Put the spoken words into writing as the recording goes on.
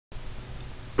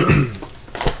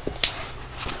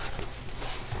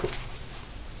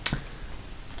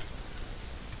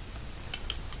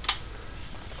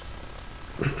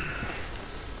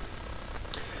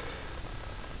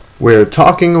We're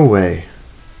talking away.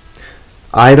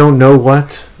 I don't know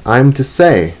what I'm to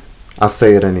say. I'll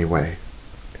say it anyway.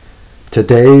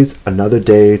 Today's another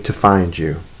day to find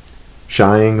you.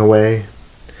 Shying away.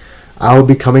 I'll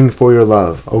be coming for your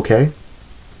love, okay?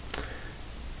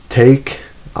 Take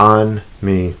on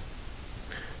me.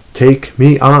 Take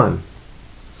me on.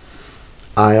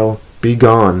 I'll be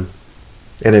gone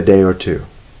in a day or two.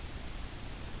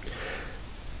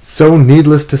 So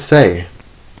needless to say,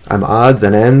 I'm odds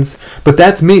and ends, but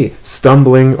that's me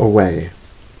stumbling away,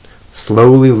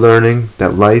 slowly learning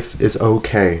that life is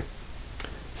okay.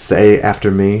 Say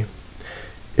after me,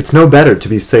 it's no better to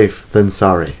be safe than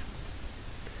sorry.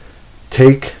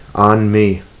 Take on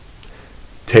me.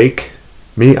 Take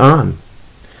me on.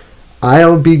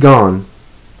 I'll be gone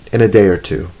in a day or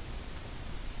two.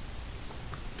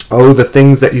 Oh, the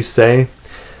things that you say.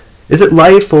 Is it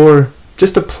life or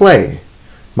just a play?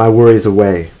 My worries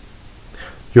away.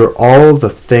 You're all the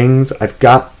things I've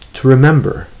got to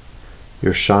remember.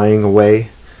 You're shying away.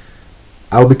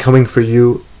 I'll be coming for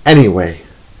you anyway.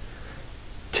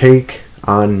 Take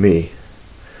on me.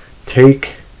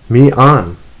 Take me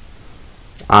on.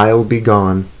 I'll be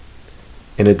gone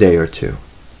in a day or two.